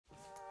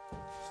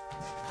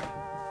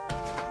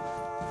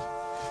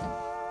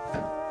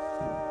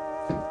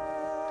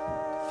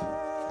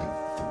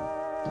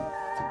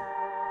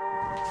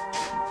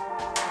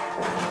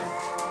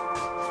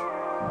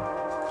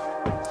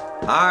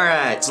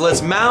Alright, so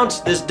let's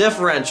mount this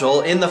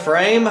differential in the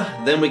frame,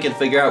 then we can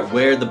figure out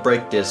where the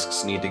brake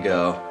discs need to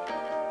go.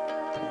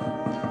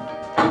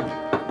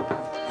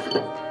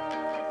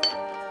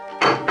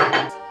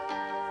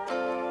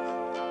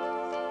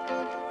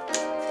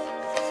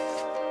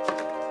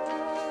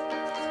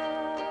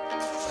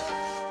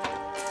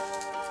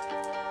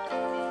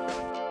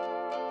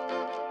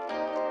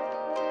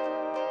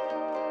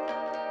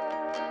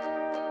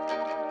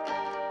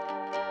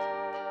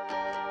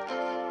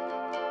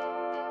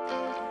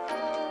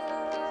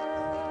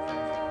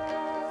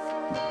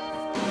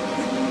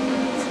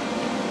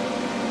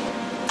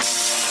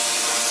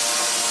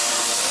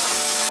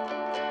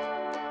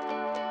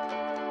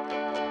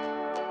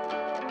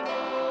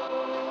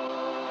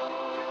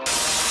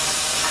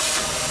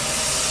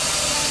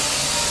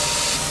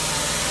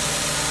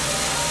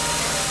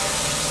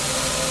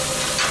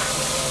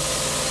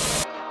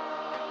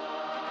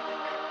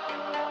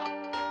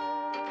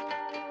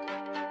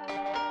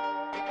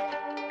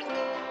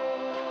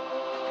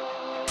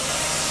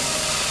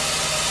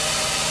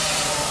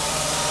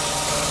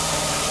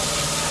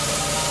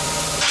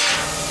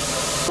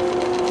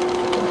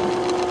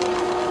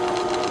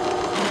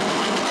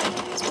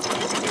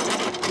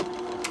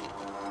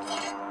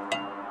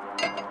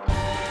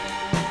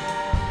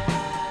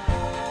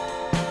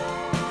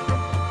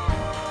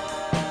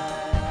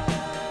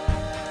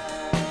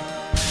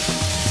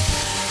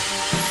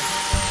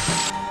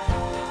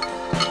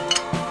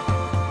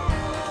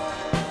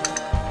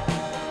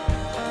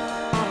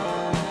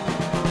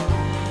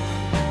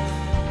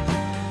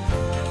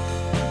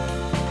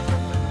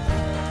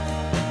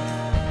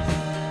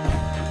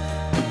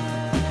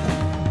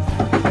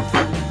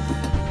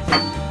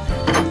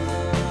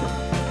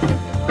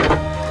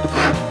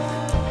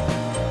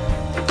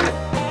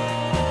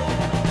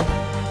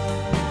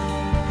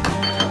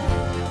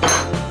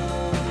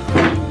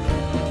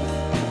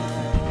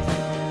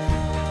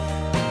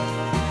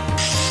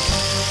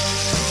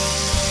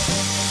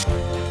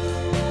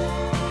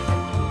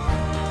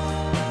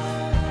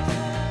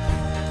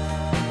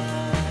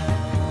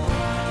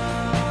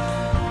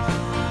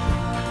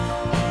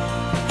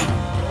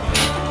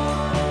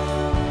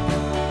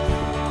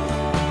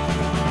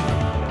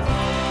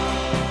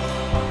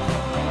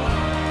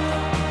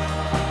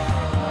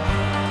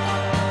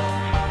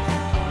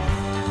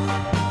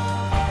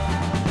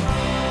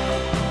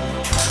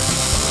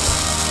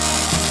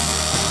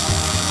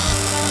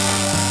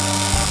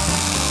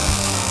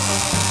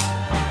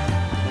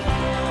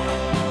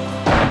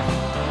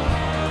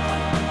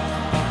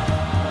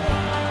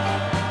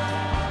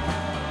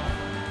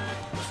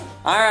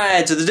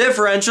 Alright, so the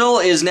differential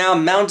is now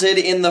mounted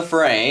in the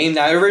frame.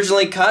 Now, I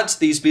originally cut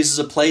these pieces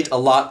of plate a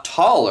lot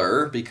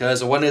taller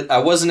because I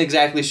wasn't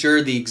exactly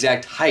sure the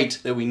exact height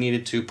that we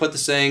needed to put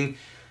this thing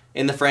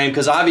in the frame,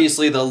 because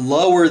obviously the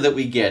lower that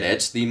we get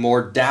it, the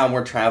more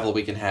downward travel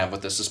we can have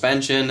with the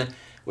suspension,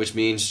 which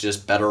means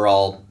just better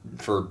all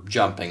for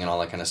jumping and all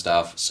that kind of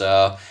stuff.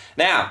 So,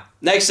 now,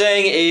 next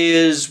thing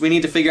is we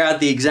need to figure out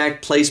the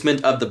exact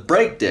placement of the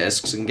brake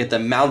discs and get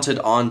them mounted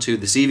onto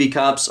the CV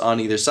cups on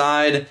either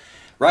side.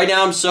 Right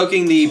now I'm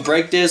soaking the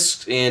brake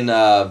discs in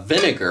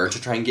vinegar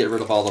to try and get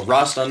rid of all the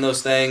rust on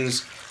those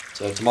things.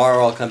 So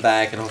tomorrow I'll come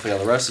back and hopefully all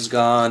the rust is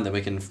gone. Then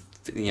we can,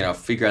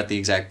 figure out the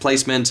exact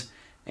placement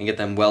and get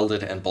them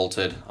welded and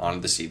bolted onto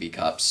the CV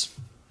cups.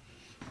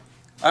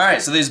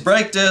 Alright, so these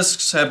brake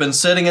discs have been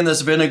sitting in this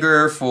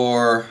vinegar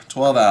for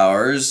 12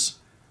 hours.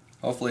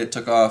 Hopefully it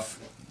took off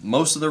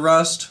most of the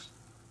rust.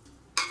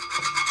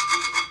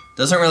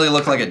 Doesn't really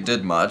look like it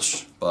did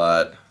much,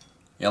 but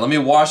yeah, let me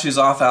wash these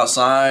off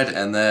outside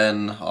and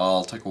then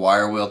I'll take a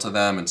wire wheel to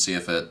them and see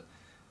if it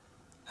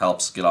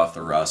helps get off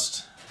the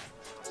rust.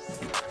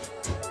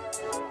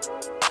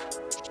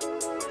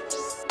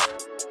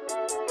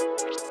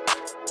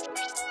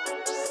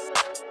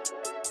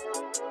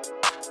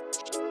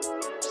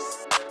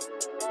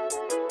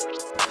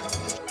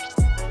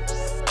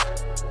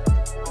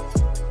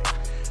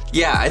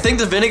 Yeah, I think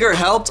the vinegar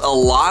helped a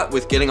lot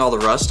with getting all the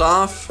rust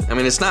off. I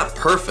mean, it's not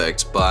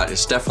perfect, but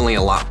it's definitely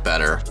a lot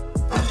better.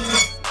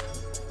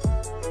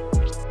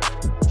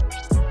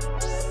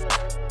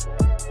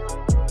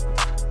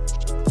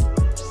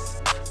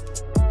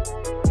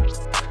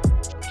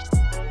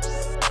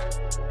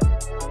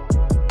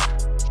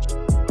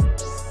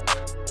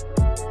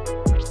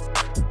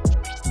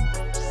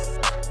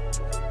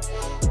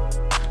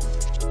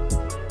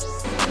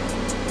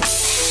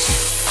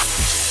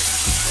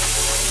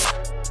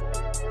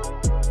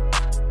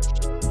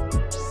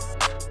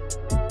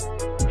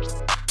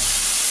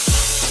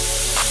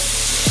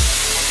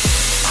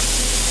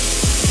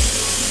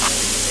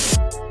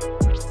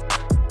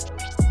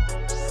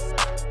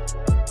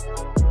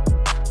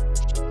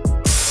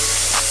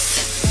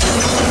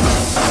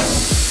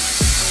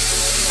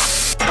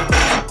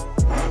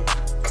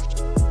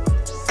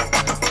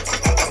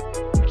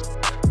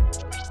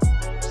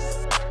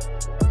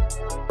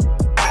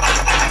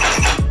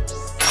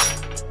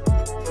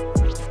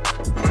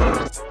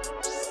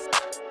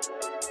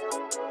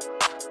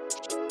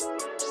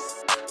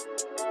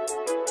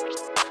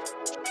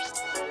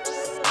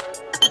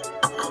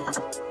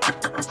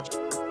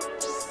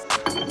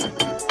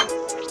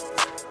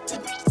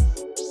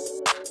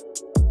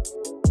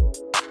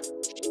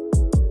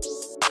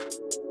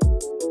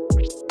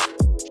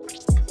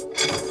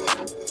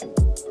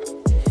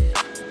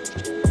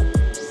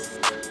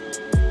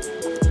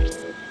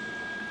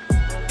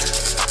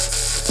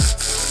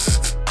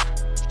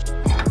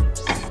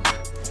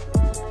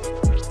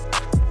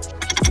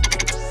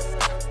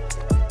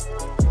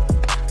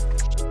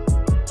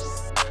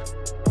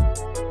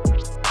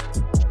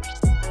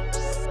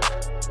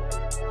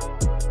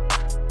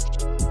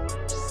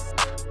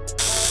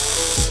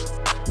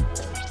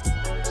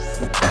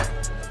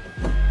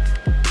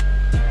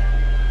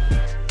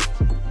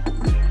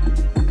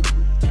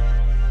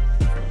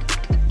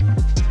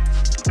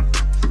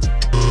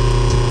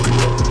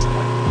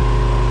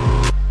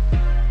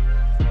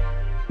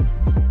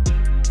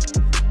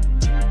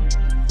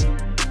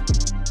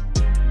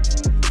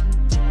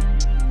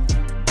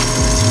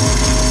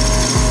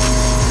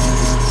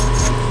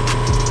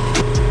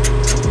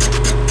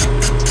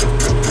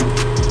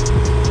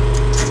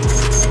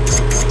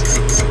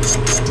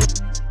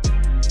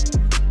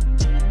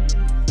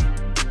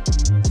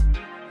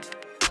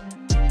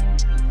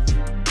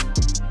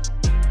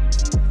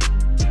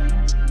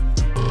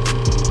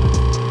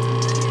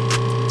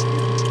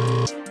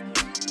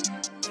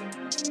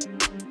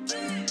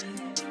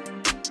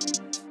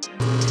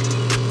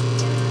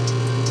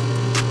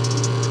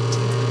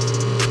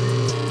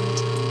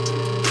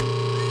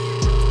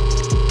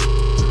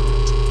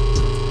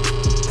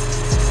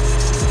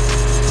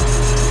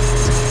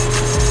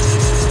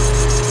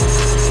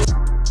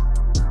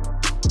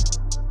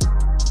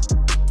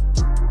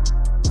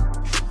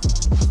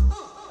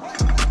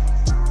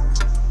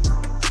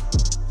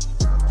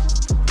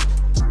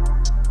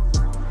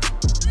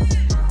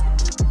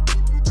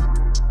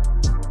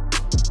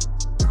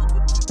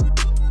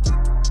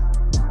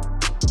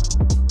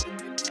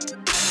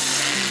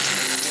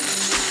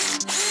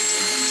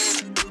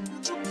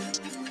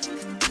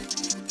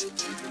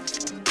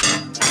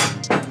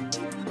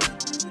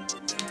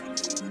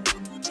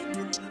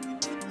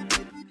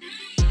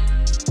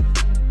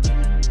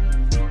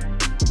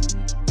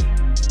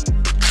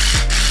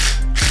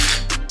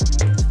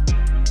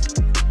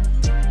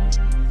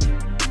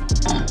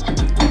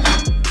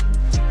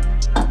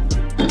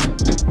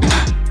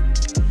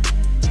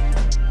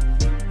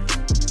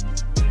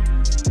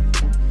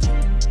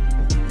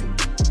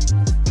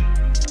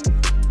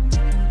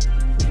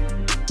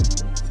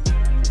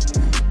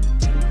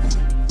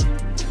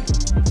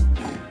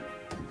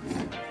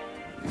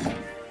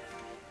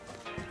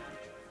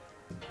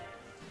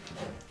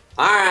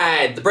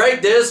 Alright, the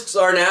brake discs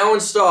are now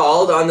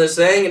installed on this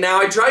thing.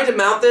 Now I tried to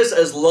mount this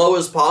as low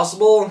as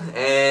possible,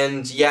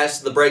 and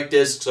yes, the brake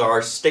discs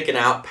are sticking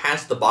out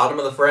past the bottom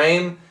of the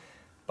frame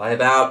by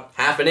about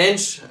 ½ an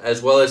inch,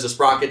 as well as the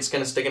sprockets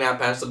kind of sticking out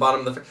past the bottom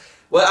of the frame.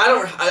 Well,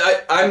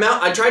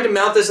 I tried to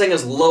mount this thing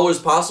as low as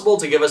possible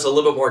to give us a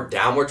little bit more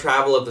downward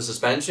travel of the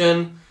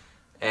suspension,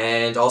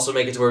 and also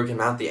make it to where we can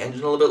mount the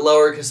engine a little bit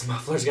lower because the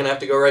muffler's gonna have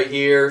to go right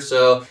here.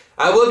 So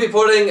I will be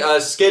putting a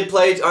skid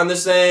plate on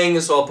this thing,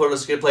 so I'll put a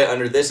skid plate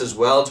under this as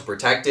well to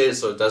protect it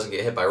so it doesn't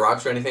get hit by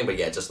rocks or anything. But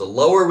yeah, just the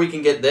lower we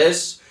can get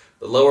this,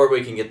 the lower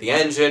we can get the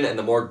engine, and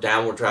the more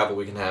downward travel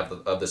we can have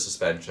of the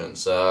suspension.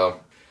 So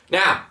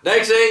now,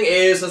 next thing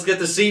is let's get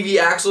the CV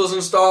axles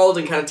installed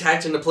and kind of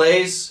tacked into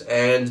place,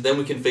 and then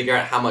we can figure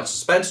out how much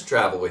suspension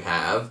travel we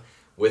have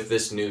with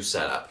this new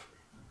setup.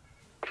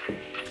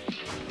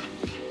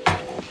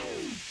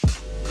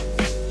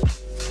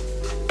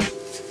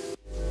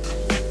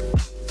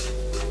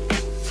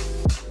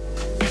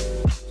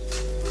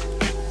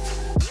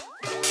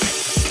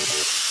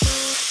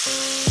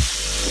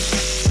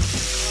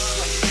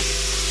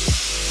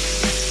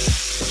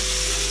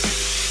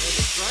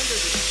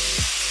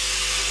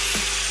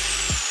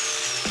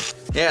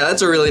 Yeah,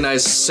 that's a really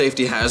nice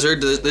safety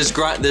hazard.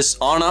 This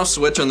on-off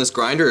switch on this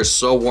grinder is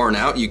so worn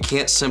out, you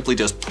can't simply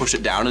just push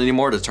it down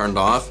anymore to turn it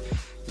off.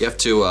 You have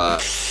to,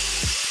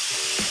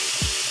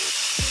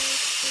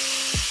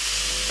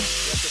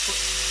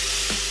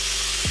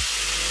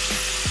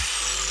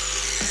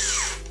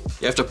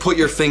 you have to put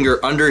your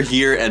finger under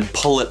here and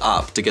pull it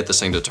up to get this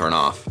thing to turn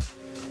off.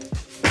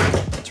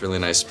 It's a really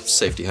nice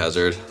safety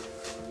hazard.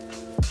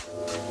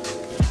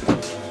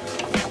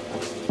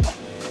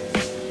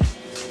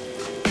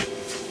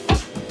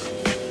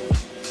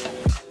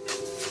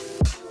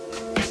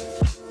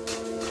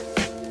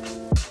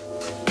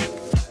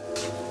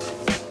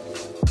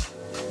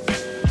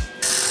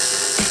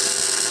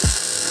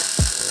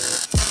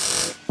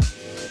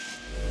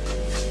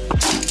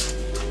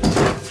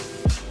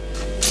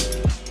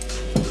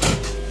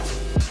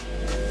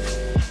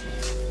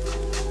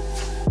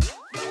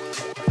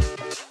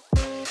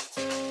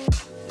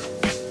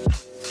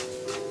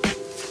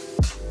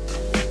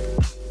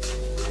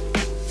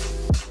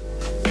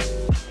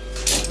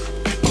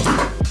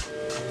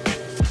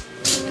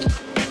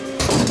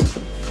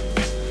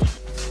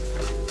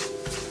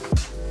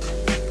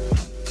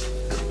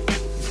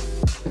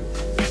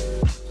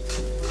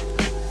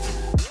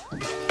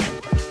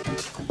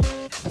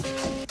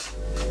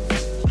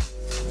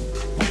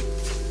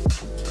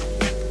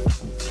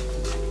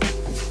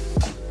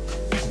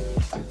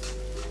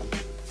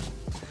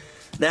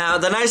 Now,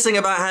 the nice thing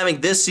about having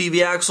this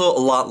CV axle a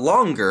lot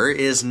longer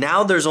is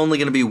now there's only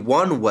going to be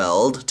one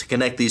weld to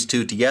connect these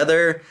two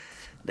together.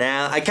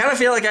 Now, I kind of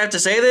feel like I have to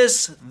say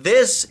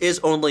this is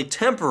only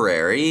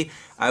temporary.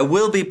 I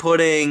will be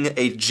putting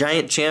a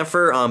giant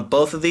chamfer on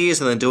both of these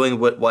and then doing a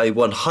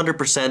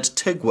 100%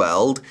 TIG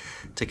weld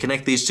to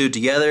connect these two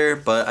together,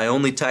 but I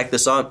only tack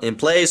this on in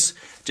place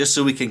just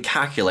so we can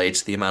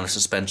calculate the amount of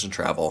suspension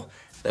travel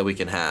that we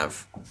can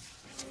have.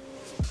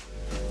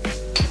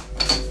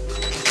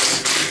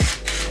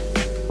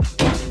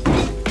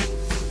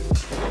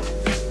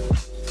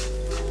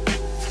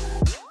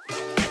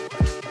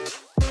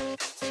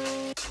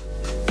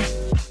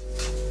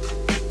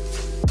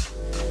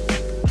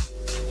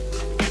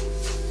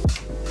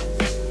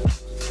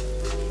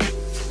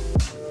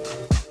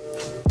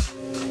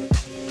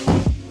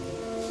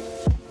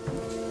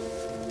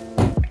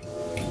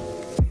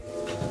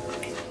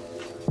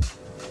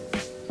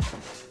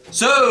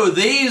 So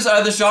these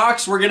are the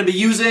shocks we're going to be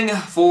using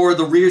for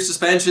the rear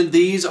suspension.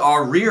 These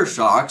are rear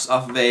shocks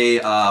off of a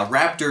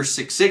Raptor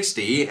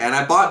 660, and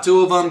I bought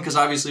two of them because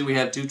obviously we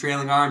have two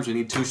trailing arms, we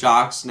need two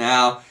shocks.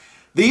 Now,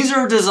 these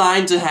are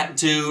designed to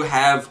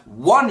have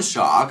one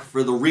shock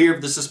for the rear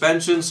of the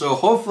suspension, so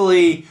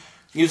hopefully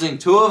using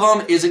two of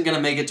them isn't going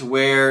to make it to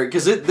where,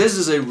 because this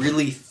is a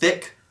really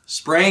thick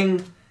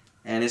spring,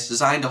 and it's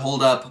designed to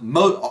hold up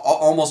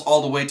almost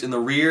all the weight in the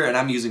rear, and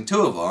I'm using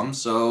two of them,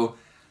 so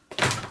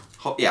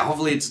yeah,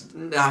 hopefully it's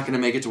not going to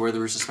make it to where the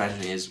rear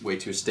suspension is way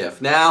too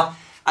stiff. Now,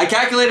 I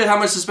calculated how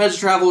much suspension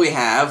travel we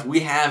have. We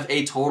have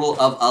a total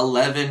of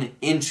 11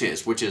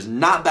 inches, which is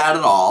not bad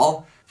at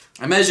all.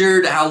 I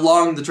measured how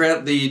long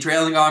the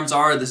trailing arms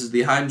are. This is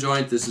the heim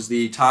joint, this is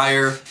the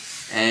tire,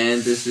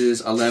 and this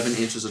is 11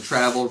 inches of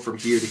travel from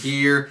here to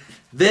here.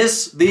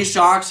 These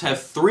shocks have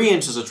 3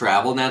 inches of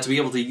travel. Now, to be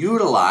able to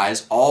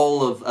utilize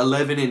all of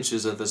 11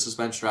 inches of the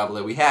suspension travel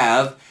that we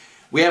have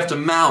to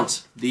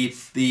mount the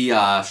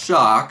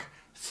shock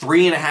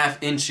 3.5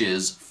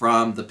 inches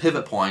from the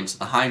pivot point to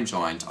the heim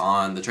joint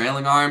on the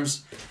trailing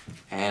arms,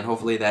 and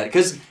hopefully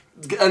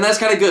and that's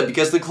kind of good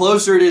because the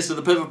closer it is to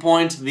the pivot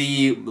point,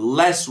 the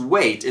less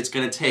weight it's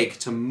going to take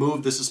to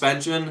move the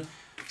suspension.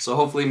 So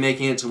hopefully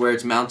making it to where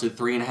it's mounted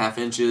 3.5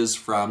 inches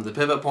from the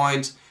pivot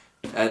point,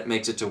 that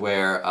makes it to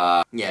where,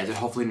 yeah,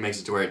 hopefully it makes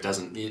it to where it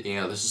doesn't,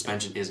 the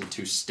suspension isn't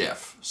too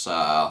stiff.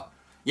 So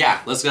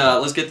yeah, let's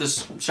get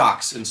this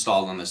shocks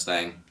installed on this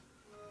thing.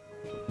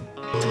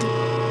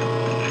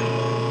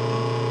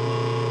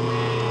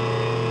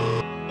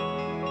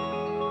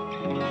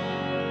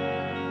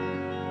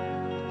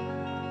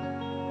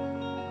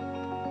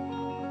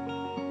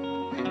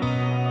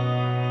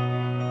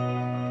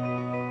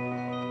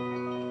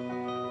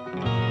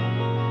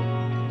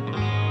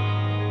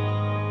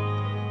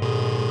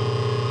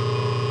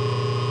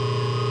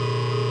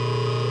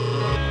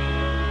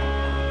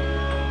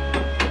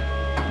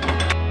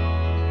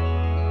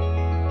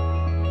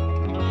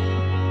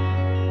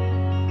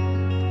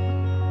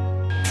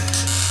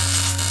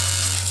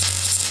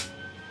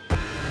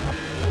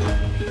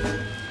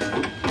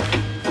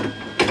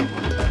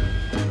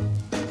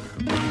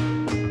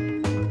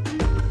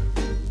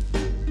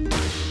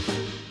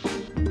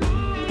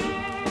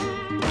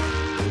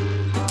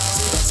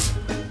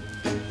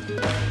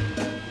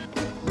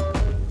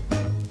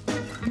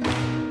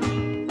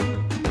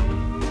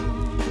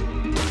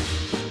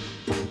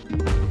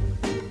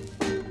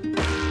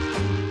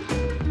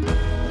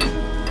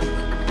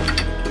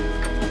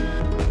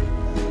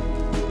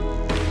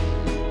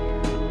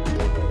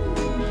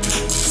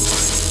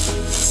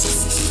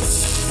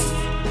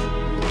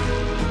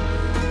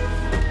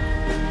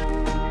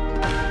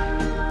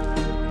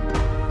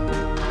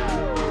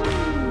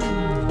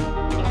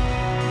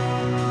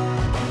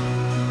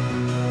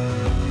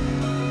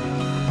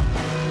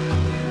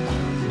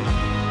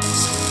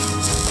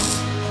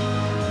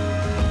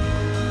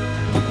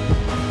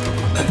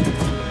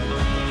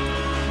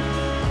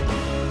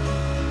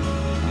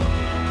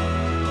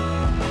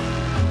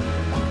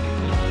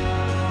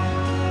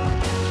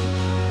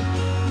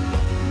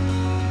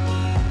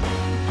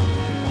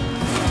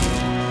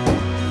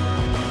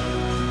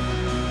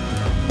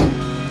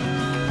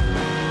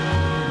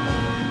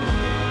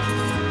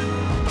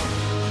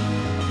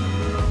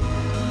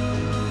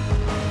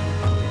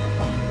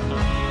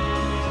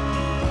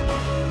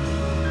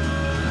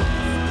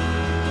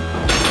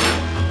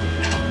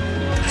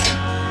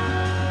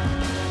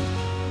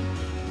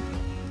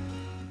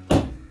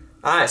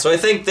 Alright, so I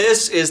think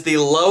this is the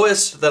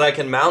lowest that I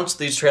can mount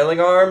these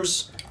trailing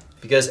arms,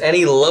 because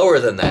any lower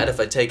than that, if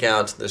I take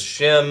out the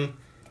shim,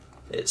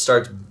 it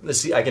starts,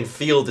 I can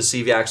feel the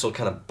CV axle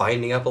kind of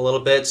binding up a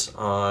little bit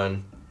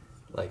on,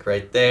 like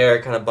right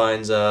there, kind of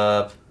binds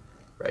up,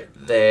 right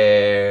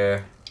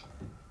there,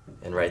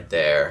 and right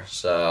there.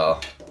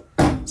 So,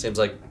 seems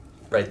like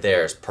right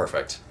there is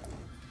perfect.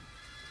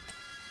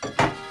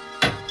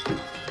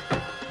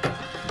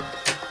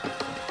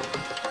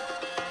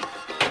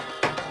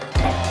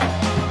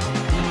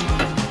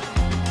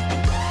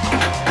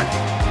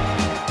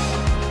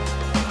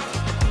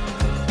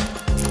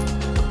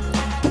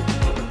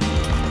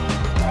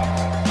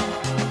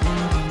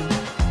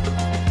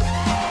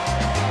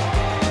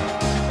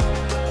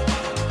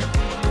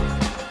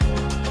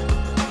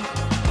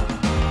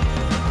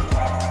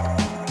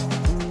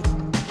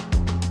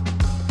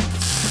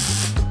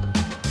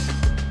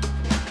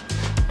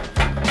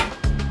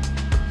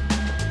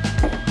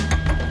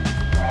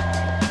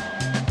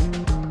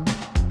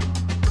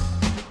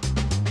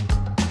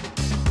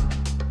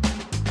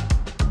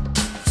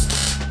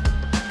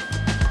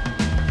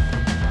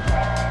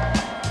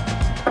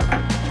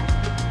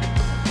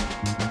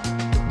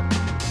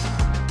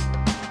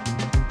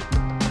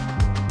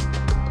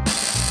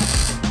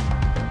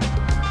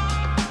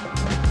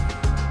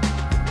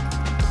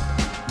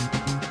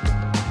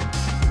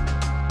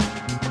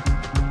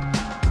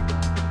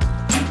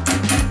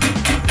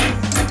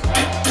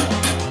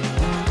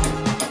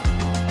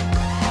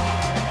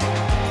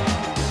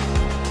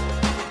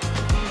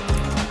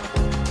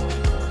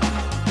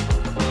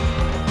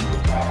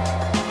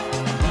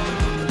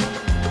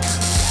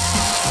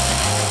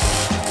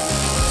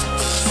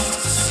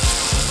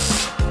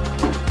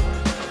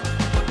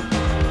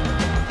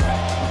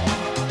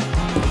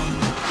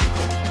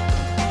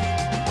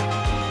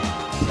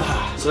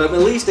 So I'm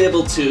at least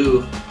able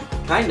to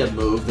kind of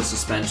move the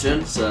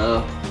suspension,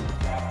 so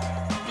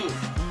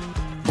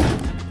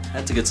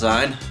that's a good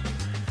sign.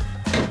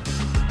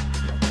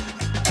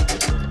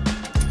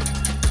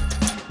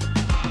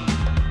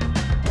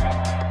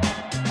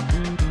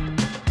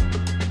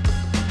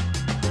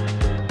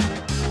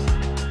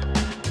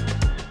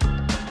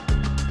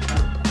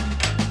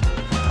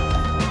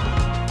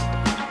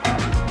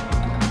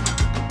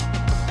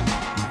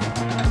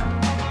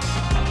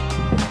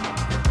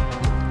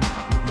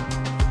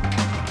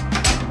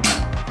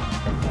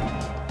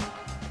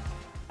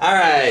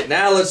 Alright,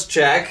 now let's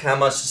check how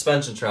much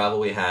suspension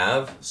travel we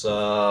have.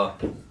 So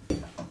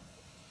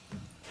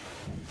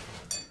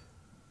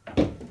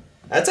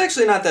that's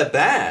actually not that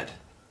bad.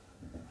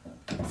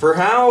 For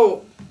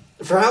how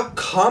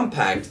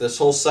compact this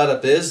whole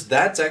setup is,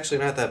 that's actually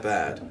not that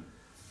bad.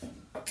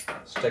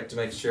 Let's check to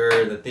make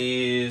sure that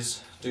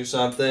these do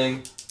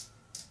something.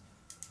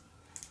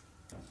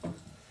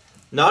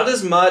 Not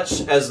as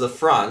much as the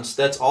front,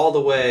 that's all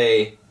the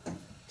way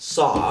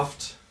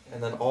soft,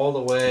 and then all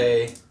the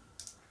way,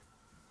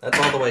 that's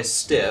all the way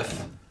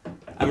stiff.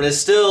 I mean, it's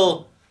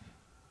still,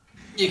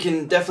 you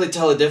can definitely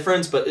tell the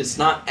difference, but it's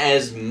not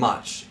as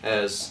much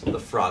as the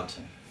front.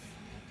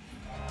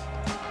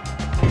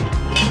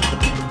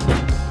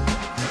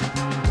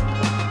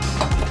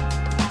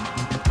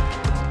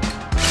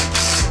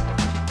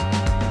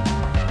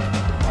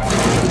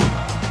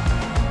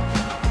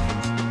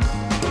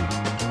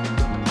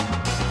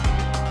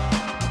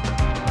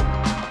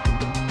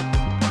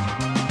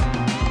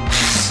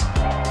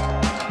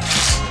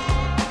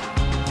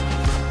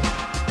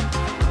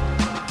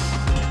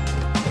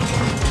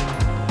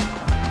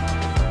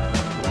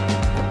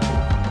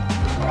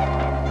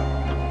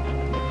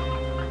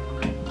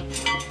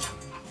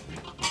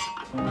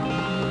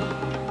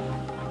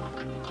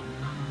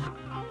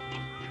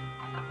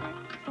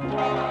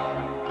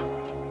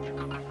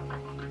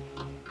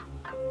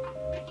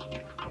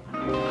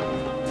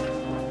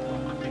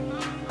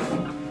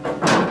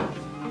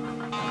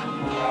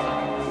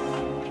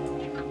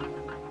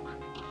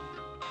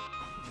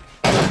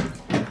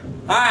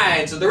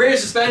 Alright, so the rear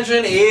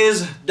suspension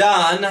is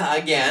done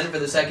again for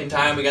the second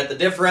time. We got the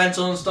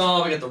differential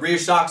installed, we got the rear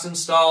shocks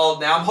installed.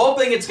 Now I'm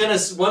hoping it's going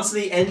to, once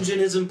the engine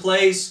is in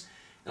place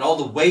and all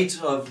the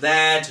weight of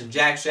that and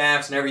jack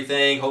shafts and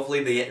everything,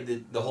 hopefully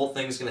the whole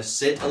thing is going to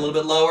sit a little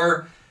bit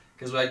lower.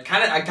 Because I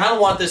kind of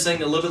want this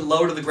thing a little bit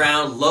low to the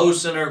ground, low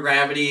center of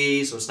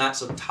gravity, so it's not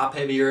so top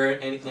heavy or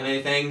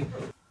anything.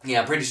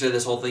 Yeah, I'm pretty sure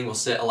this whole thing will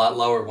sit a lot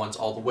lower once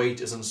all the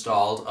weight is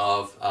installed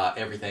of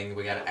everything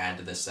we got to add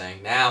to this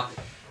thing. Now,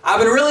 I've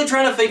been really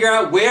trying to figure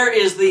out where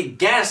is the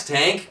gas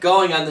tank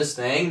going on this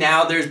thing.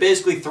 Now, there's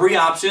basically three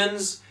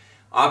options.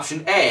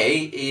 Option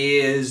A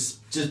is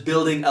just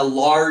building a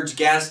large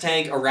gas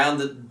tank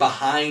around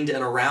behind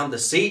and around the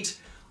seat.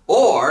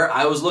 Or,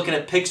 I was looking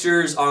at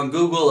pictures on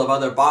Google of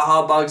other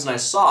Baja Bugs, and I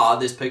saw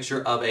this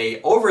picture of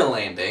a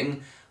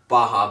overlanding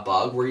Baja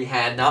Bug where he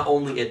had not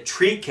only a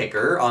tree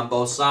kicker on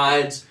both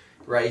sides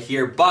right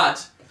here,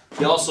 but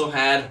he also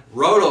had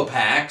roto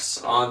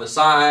packs on the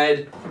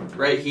side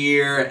right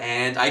here.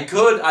 And I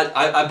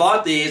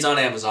bought these on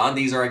Amazon.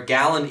 These are $1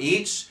 gallon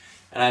each.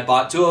 and I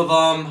bought 2 of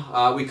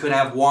them. We could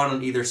have one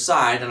on either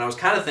side, and I was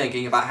kind of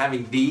thinking about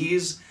having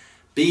these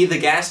be the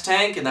gas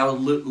tank, and that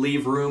would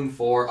leave room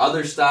for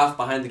other stuff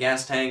behind the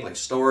gas tank, like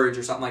storage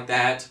or something like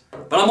that.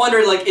 But I'm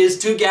wondering, like, is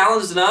 2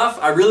 gallons enough?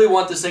 I really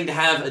want this thing to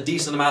have a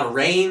decent amount of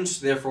range,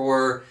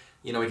 therefore,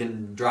 you know, we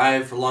can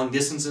drive for long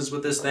distances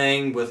with this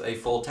thing with a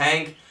full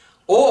tank.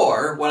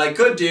 Or, what I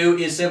could do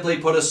is simply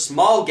put a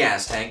small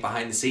gas tank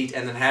behind the seat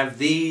and then have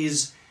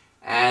these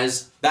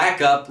as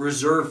backup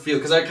reserve fuel.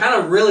 Because I kind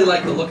of really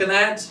like the look of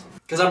that.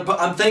 Because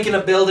I'm thinking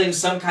of building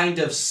some kind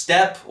of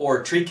step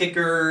or tree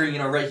kicker, you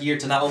know, right here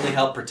to not only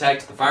help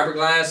protect the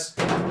fiberglass,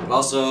 but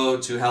also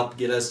to help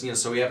get us, you know,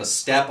 so we have a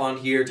step on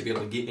here to be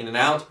able to get in and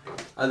out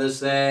of this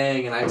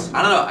thing. And I don't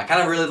know, I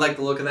kind of really like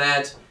the look of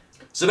that.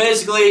 So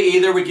basically,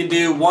 either we can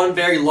do one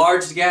very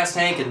large gas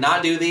tank and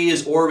not do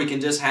these, or we can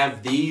just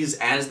have these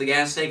as the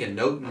gas tank and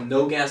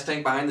no gas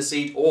tank behind the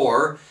seat,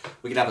 or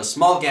we could have a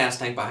small gas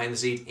tank behind the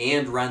seat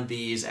and run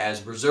these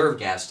as reserve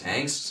gas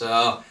tanks.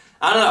 So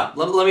I don't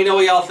know. Let me know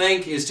what y'all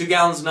think. Is 2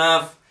 gallons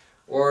enough?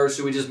 Or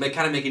should we just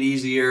kind of make it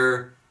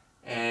easier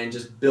and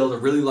just build a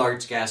really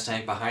large gas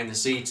tank behind the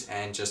seat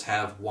and just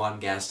have one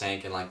gas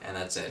tank and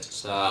that's it.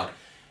 So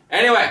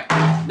anyway,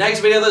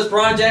 next video of this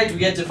project, we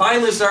get to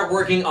finally start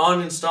working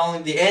on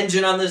installing the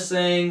engine on this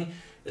thing.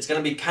 It's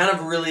going to be kind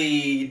of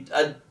really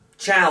a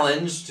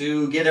challenge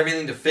to get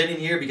everything to fit in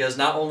here, because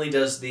not only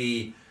does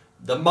the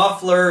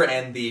muffler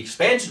and the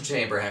expansion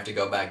chamber have to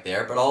go back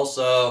there, but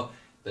also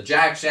the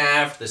jack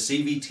shaft, the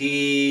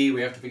CVT,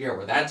 we have to figure out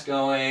where that's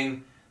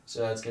going.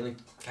 So it's going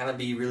to kind of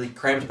be really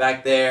cramped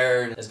back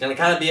there. And it's going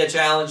to kind of be a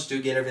challenge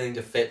to get everything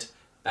to fit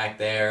back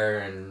there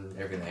and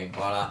everything.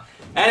 But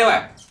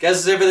anyway,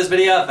 guess that's it for this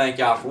video. Thank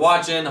y'all for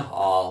watching.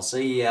 I'll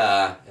see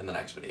ya in the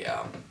next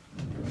video.